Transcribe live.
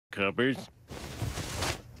covers.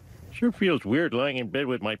 Sure feels weird lying in bed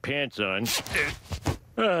with my pants on.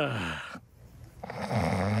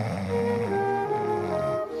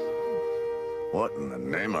 What in the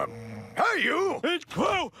name of... Hey, you! It's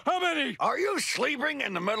Clue! How many? Are you sleeping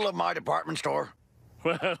in the middle of my department store?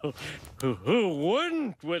 Well, who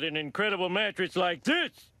wouldn't with an incredible mattress like this?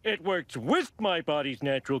 It works with my body's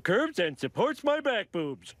natural curves and supports my back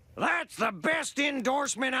boobs. That's the best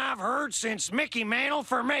endorsement I've heard since Mickey Mantle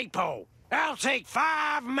for Maypo. I'll take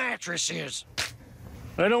 5 mattresses.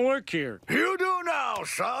 I don't work here. You do now,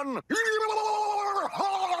 son. You're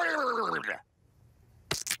hired.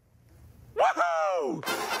 Woohoo!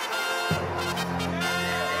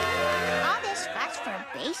 All this fuss for a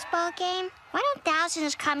baseball game? Why don't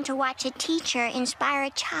thousands come to watch a teacher inspire a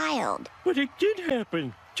child? But it did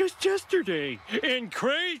happen just yesterday in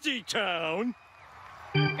Crazy Town.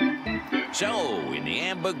 So, in the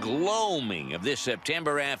amber gloaming of this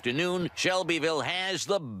September afternoon, Shelbyville has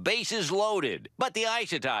the bases loaded. But the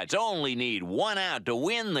Isotots only need 1 out to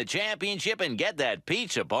win the championship and get that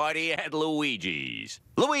pizza party at Luigi's.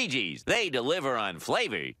 Luigi's, they deliver on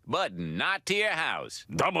flavor, but not to your house.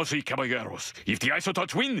 Damas y caballeros, if the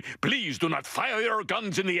Isotots win, please do not fire your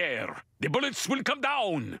guns in the air. The bullets will come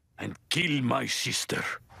down and kill my sister.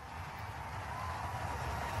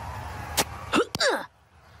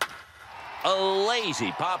 A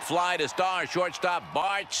lazy pop fly to star shortstop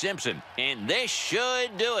Bart Simpson, and this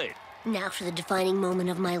should do it. Now for the defining moment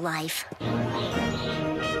of my life.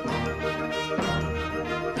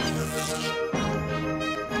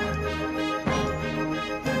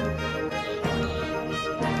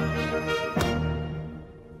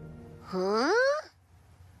 Huh?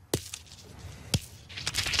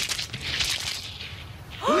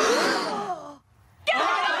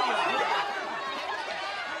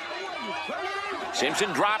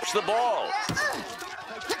 Simpson drops the ball.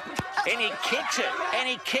 And he kicks it, and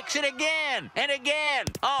he kicks it again, and again.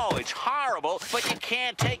 Oh, it's horrible, but you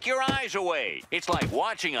can't take your eyes away. It's like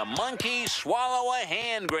watching a monkey swallow a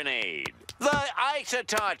hand grenade. The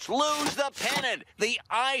Isotots lose the pennant. The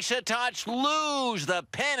Isotots lose the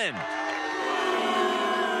pennant.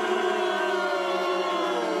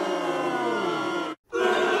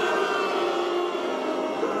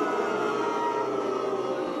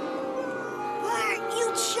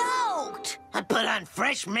 I put on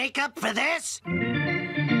fresh makeup for this? Knock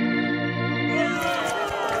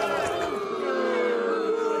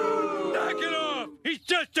it off! He's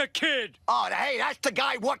just a kid! Oh, hey, that's the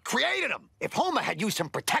guy what created him. If Homer had used some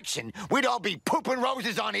protection, we'd all be pooping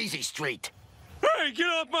roses on Easy Street. Hey, get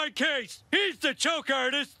off my case! He's the choke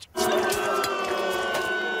artist!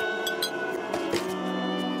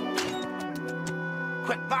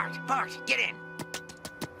 Quick, Bart, get in.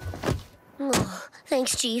 Oh,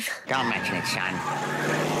 thanks, Chief. Don't mention it, son.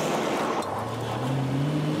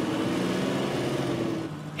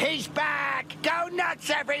 He's back! Go nuts,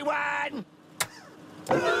 everyone!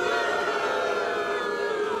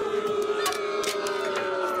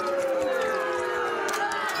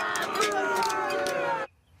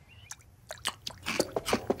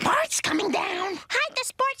 Bart's coming down! Hide the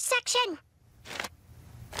sports section!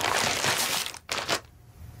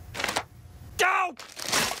 Go!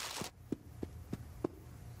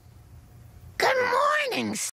 Good morning,